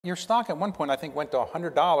Your stock at one point, I think, went to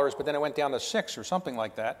 $100, but then it went down to $6 or something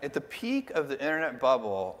like that. At the peak of the internet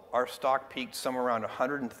bubble, our stock peaked somewhere around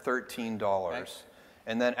 $113. Okay.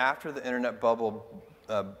 And then after the internet bubble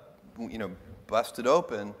busted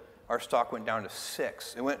open, our stock went down to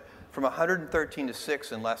 $6. It went from 113 to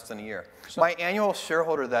 6 in less than a year. So my annual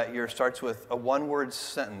shareholder that year starts with a one-word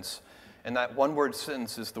sentence, and that one-word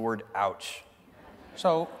sentence is the word ouch.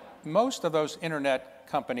 So most of those internet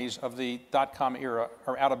companies of the dot-com era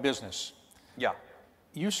are out of business. Yeah.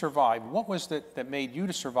 You survived. What was it that made you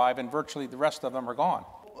to survive, and virtually the rest of them are gone?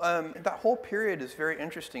 That whole period is very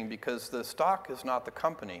interesting because the stock is not the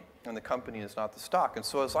company, and the company is not the stock. And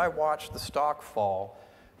so as I watched the stock fall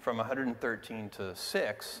from 113 to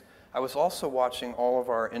 6, I was also watching all of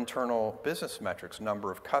our internal business metrics,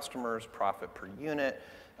 number of customers, profit per unit,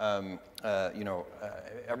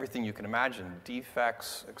 everything you can imagine,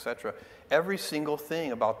 defects, et cetera. Every single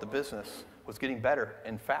thing about the business was getting better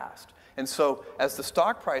and fast. And so as the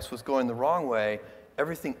stock price was going the wrong way,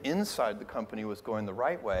 everything inside the company was going the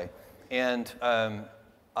right way. And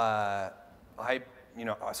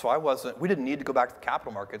we didn't need to go back to the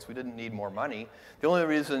capital markets. We didn't need more money. The only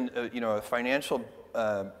reason, a financial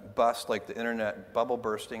bust like the internet bubble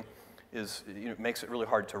bursting is, makes it really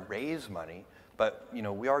hard to raise money. But,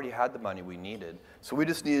 we already had the money we needed. So we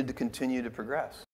just needed to continue to progress.